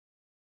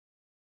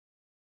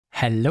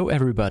Hello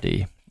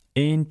everybody!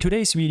 In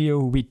today's video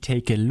we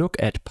take a look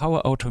at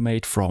Power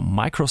Automate from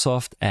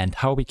Microsoft and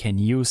how we can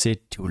use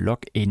it to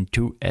log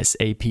into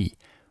SAP.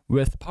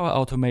 With Power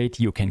Automate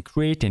you can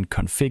create and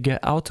configure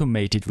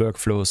automated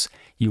workflows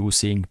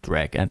using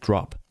drag and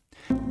drop.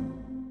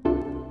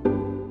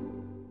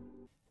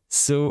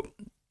 So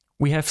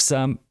we have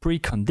some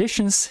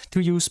preconditions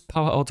to use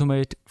Power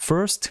Automate.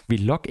 First, we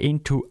log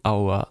into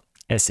our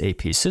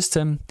SAP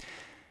system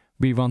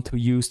we want to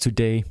use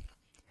today.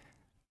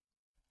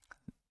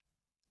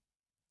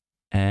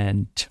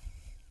 And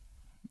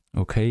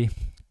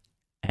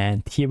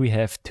here we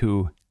have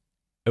to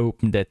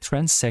open the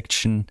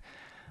transaction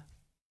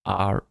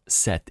R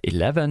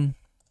set11,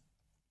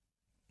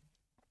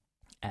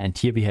 and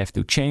here we have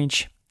to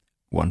change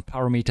one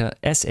parameter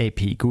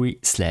SAP GUI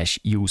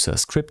 /user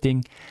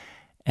scripting,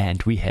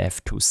 and we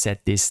have to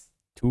set this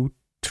to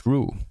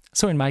true.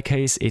 So in my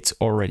case it's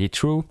already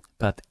true,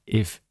 but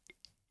if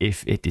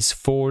it is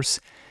false,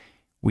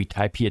 we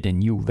type here the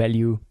new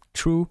value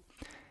true,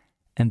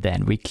 and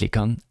then we click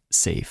on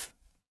Save.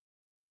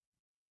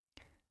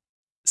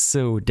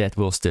 So that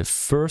was the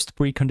first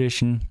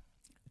precondition.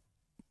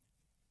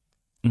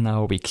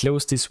 Now we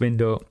close this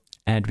window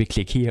and we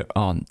click here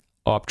on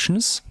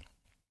Options,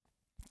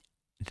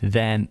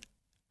 then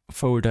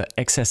folder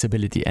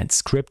Accessibility and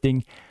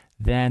Scripting,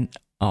 then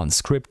on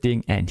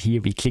Scripting, and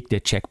here we click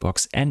the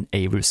checkbox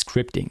Enable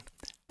Scripting.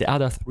 The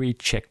other three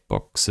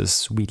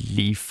checkboxes we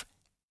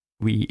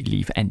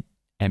leave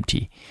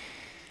empty.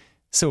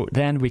 So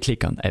then we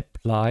click on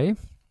Apply,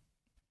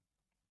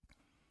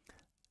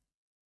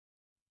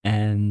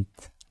 and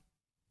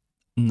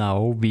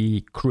now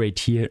we create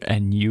here a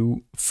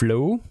new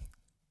flow.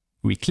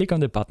 We click on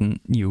the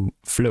button New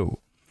Flow.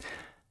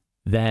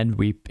 Then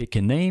we pick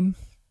a name.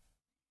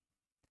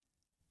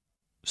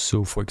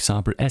 So for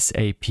example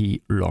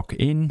SAP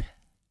Login,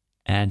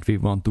 and we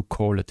want to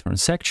call a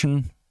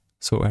transaction.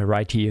 So I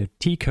write here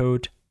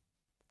T-code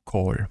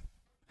call.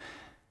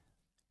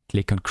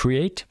 Click on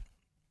Create.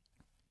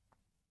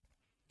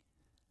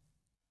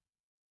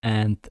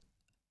 And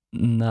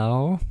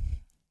now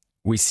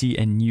we see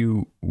a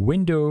new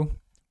window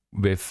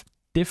with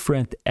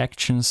different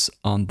actions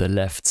on the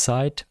left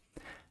side.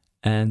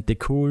 And the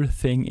cool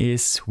thing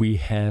is we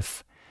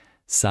have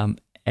some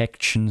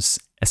actions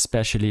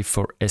especially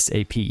for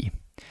SAP.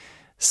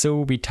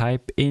 So we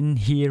type in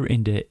here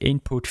in the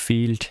input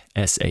field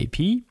SAP.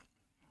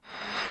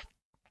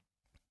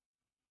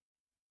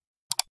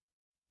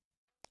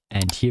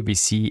 And here we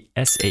see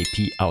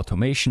SAP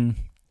Automation.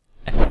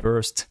 And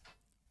first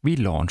we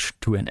launch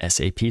to an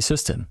SAP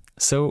system.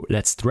 So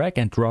let's drag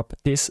and drop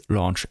this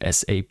Launch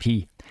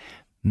SAP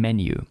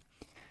menu.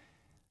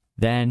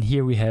 Then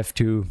here we have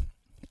to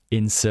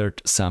insert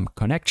some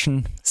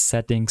connection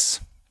settings,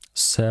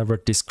 server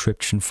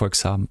description, for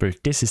example.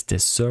 This is the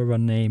server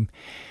name,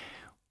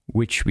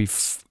 which we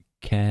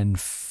can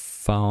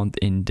found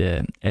in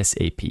the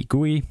SAP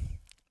GUI.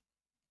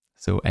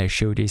 So I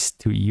show this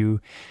to you.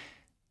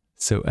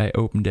 So I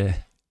open the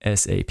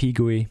SAP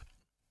GUI.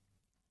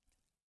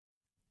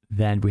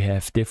 Then we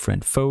have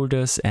different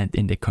folders, and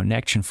in the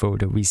connection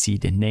folder we see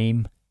the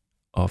name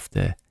of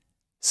the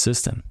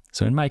system.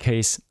 So in my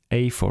case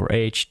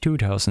A4H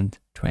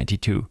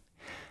 2022.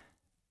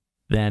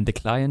 Then the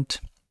client,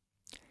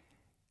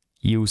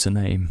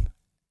 username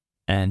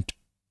and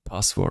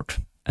password,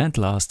 and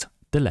last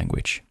the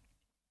language.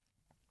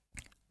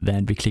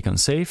 Then we click on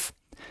Save,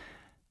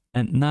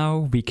 and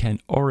now we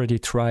can already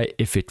try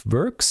if it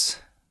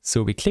works.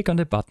 So we click on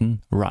the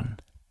button Run.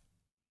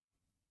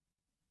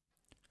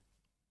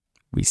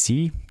 We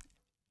see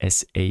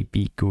SAP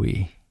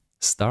GUI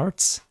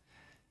starts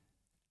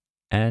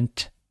and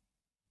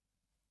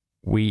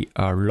we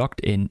are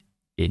logged in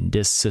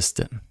this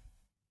system.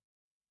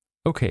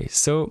 Okay,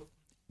 so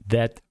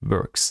that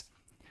works.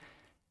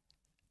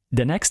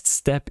 The next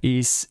step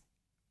is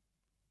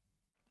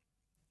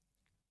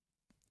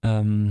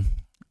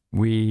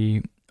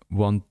we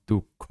want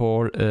to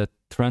call a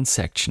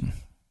transaction.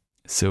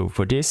 So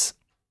for this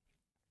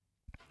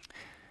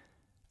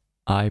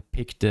I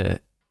pick the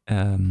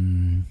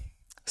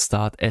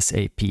start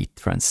SAP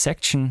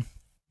transaction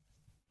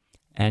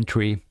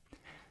entry,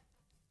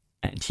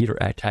 and here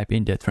I type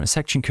in the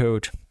transaction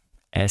code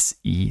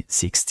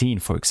SE16,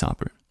 for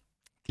example.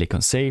 Click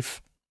on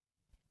Save,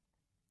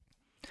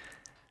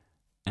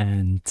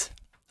 and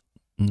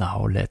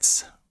now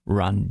let's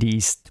run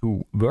these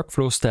two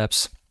workflow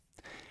steps.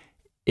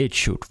 It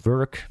should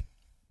work.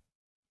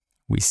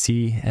 We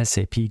see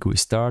SAP GUI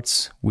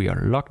starts, we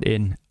are logged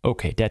in.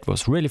 Okay, that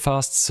was really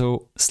fast,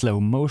 so slow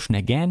motion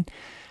again.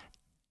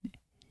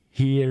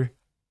 Here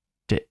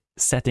the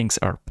settings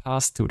are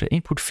passed to the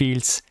input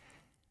fields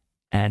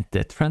and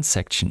the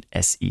transaction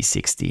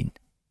SE16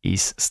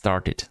 is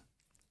started.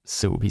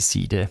 So we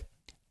see the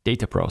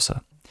data browser.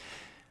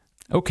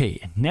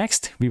 Okay,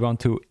 next we want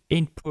to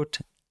input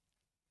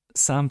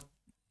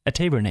a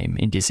table name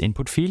in this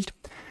input field.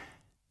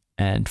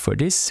 And for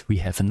this we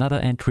have another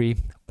entry,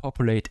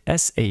 populate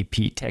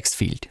SAP text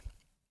field.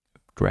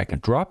 Drag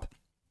and drop,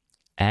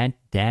 and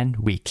then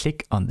we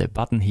click on the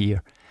button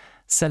here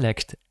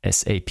select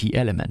SAP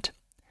element.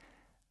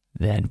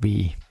 Then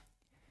we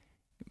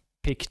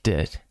pick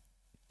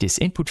this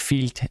input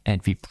field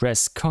and we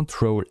press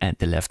Ctrl and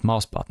the left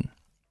mouse button.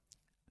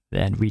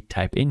 Then we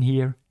type in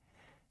here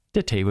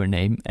the table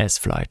name as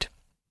flight.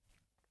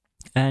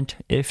 And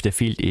if the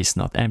field is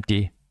not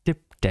empty, the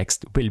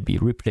text will be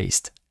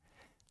replaced.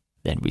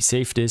 Then we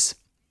save this.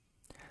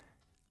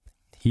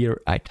 Here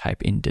I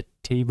type in the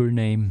table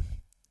name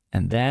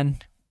and then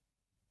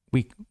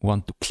we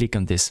want to click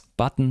on this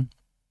button.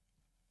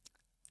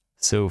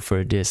 So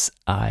for this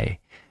I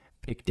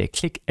pick the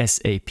Click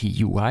SAP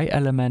UI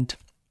element,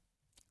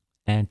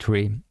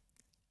 entry,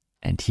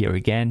 and here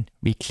again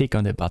we click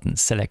on the button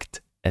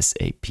Select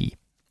SAP.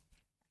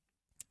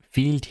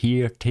 Field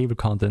here, table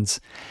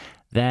contents,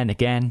 then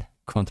again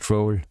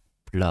Ctrl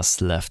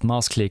plus left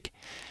mouse click,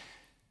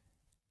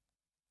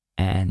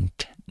 and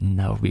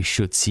now we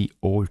should see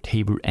all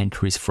table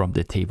entries from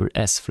the table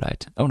as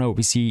flight. Oh no,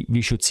 we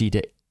should see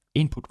the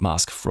input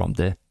mask from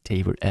the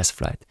table as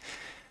flight.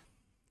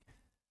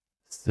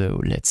 So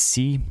let's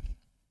see.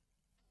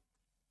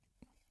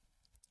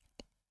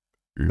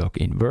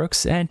 Login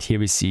works, and here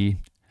we see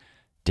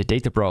the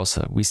data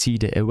browser. We see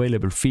the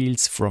available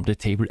fields from the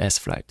table as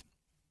flight.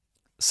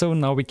 So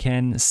now we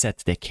can set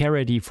the care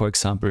ID, for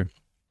example,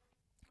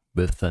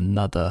 with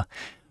another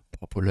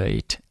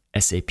populate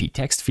SAP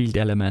text field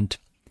element.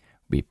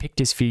 We pick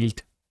this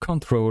field,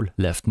 Ctrl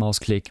left mouse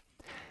click,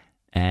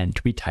 and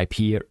we type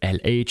here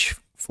LH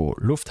for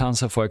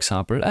Lufthansa, for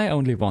example. I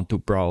only want to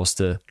browse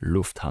the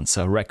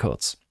Lufthansa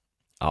records.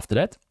 After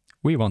that,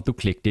 we want to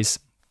click this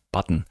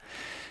button.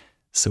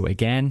 So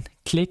again,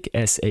 click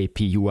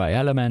SAP UI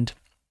element.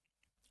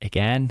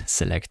 Again,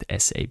 select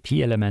SAP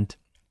element,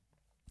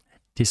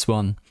 this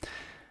one,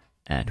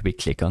 and we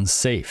click on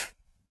save.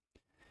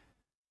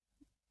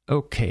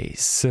 Okay,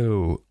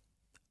 so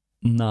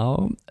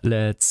now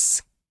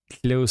let's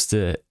close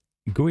the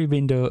GUI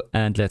window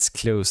and let's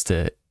close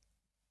the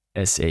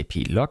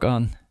SAP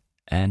logon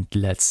and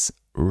let's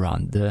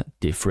run the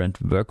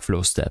different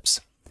workflow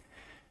steps.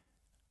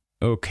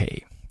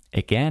 Okay,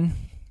 again,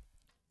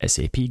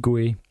 SAP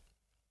GUI,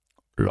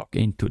 log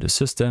into the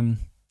system.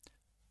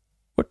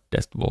 What,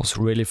 that was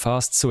really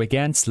fast. So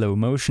again, slow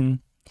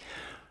motion,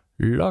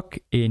 log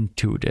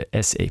into the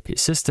SAP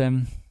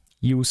system,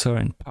 user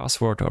and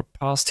password are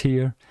passed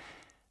here.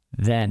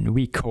 Then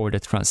we call the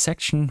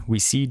transaction. We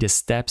see the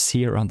steps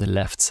here on the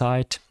left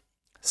side.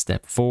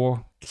 Step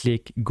 4,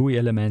 click GUI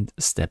element,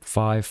 step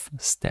 5,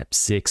 step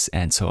 6,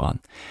 and so on.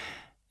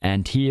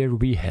 And here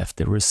we have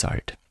the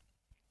result.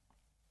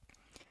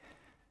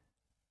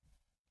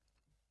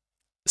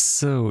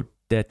 So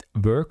that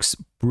works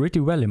pretty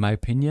well in my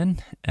opinion,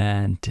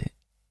 and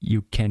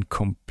you can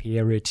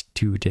compare it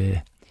to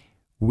the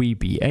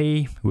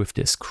VBA with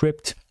the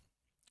script,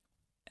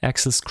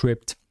 Excel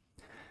script,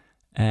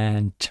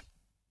 and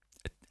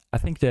I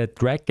think the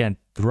drag and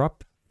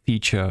drop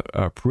feature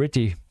are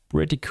pretty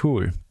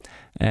cool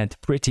and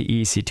pretty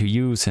easy to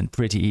use and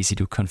pretty easy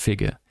to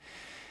configure.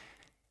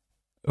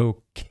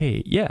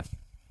 Okay, yeah.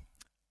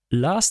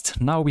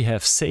 Now we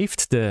have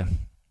saved the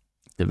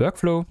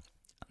workflow.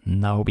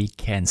 Now we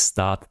can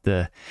start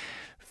the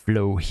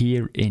flow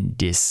here in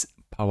this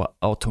Power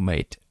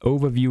Automate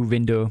overview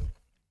window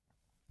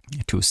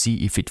to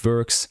see if it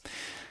works.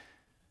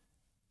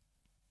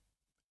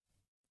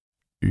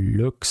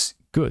 Looks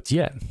good,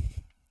 yeah.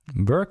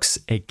 Works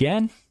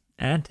again,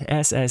 and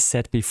as I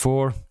said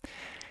before,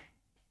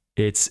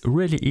 it's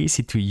really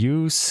easy to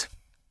use.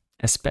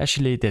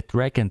 Especially the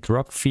drag and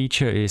drop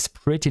feature is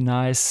pretty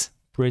nice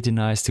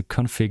to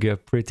configure,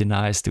 pretty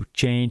nice to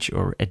change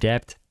or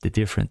adapt the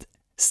different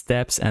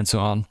steps and so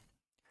on.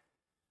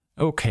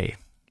 Okay,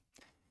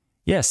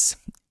 yes,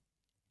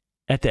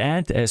 at the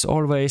end, as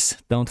always,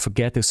 don't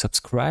forget to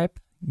subscribe,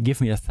 give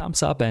me a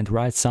thumbs up and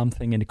write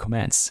something in the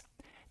comments.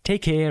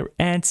 Take care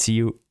and see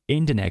you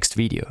in the next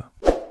video.